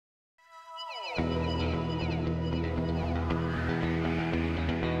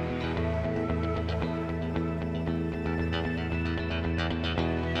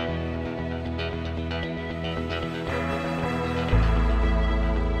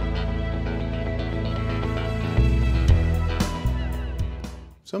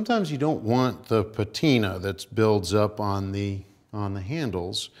Sometimes you don't want the patina that builds up on the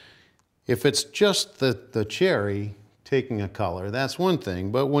handles. If it's just the cherry taking a color, that's one thing,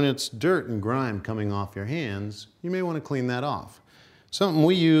 but when it's dirt and grime coming off your hands, you may want to clean that off. Something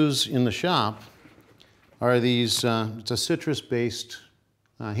we use in the shop are these, it's a citrus-based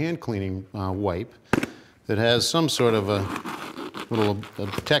hand cleaning wipe that has some sort of a little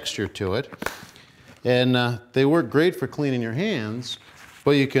texture to it. And they work great for cleaning your hands,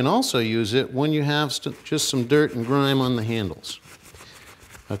 but you can also use it when you have just some dirt and grime on the handles.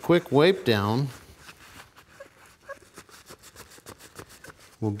 A quick wipe down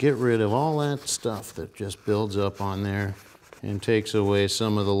will get rid of all that stuff that just builds up on there and takes away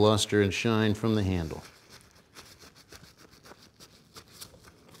some of the luster and shine from the handle.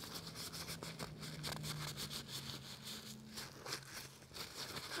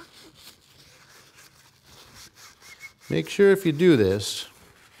 Make sure if you do this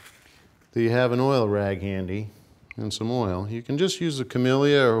that you have an oil rag handy and some oil. You can just use the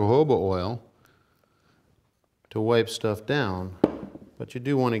camellia or jojoba oil to wipe stuff down, but you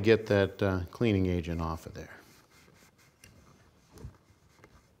do want to get that cleaning agent off of there.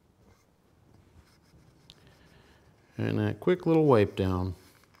 And that quick little wipe down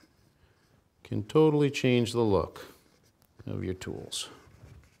can totally change the look of your tools.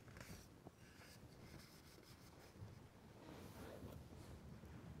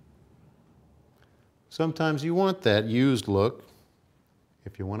 Sometimes you want that used look.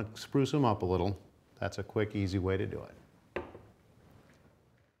 If you want to spruce them up a little, that's a quick, easy way to do it.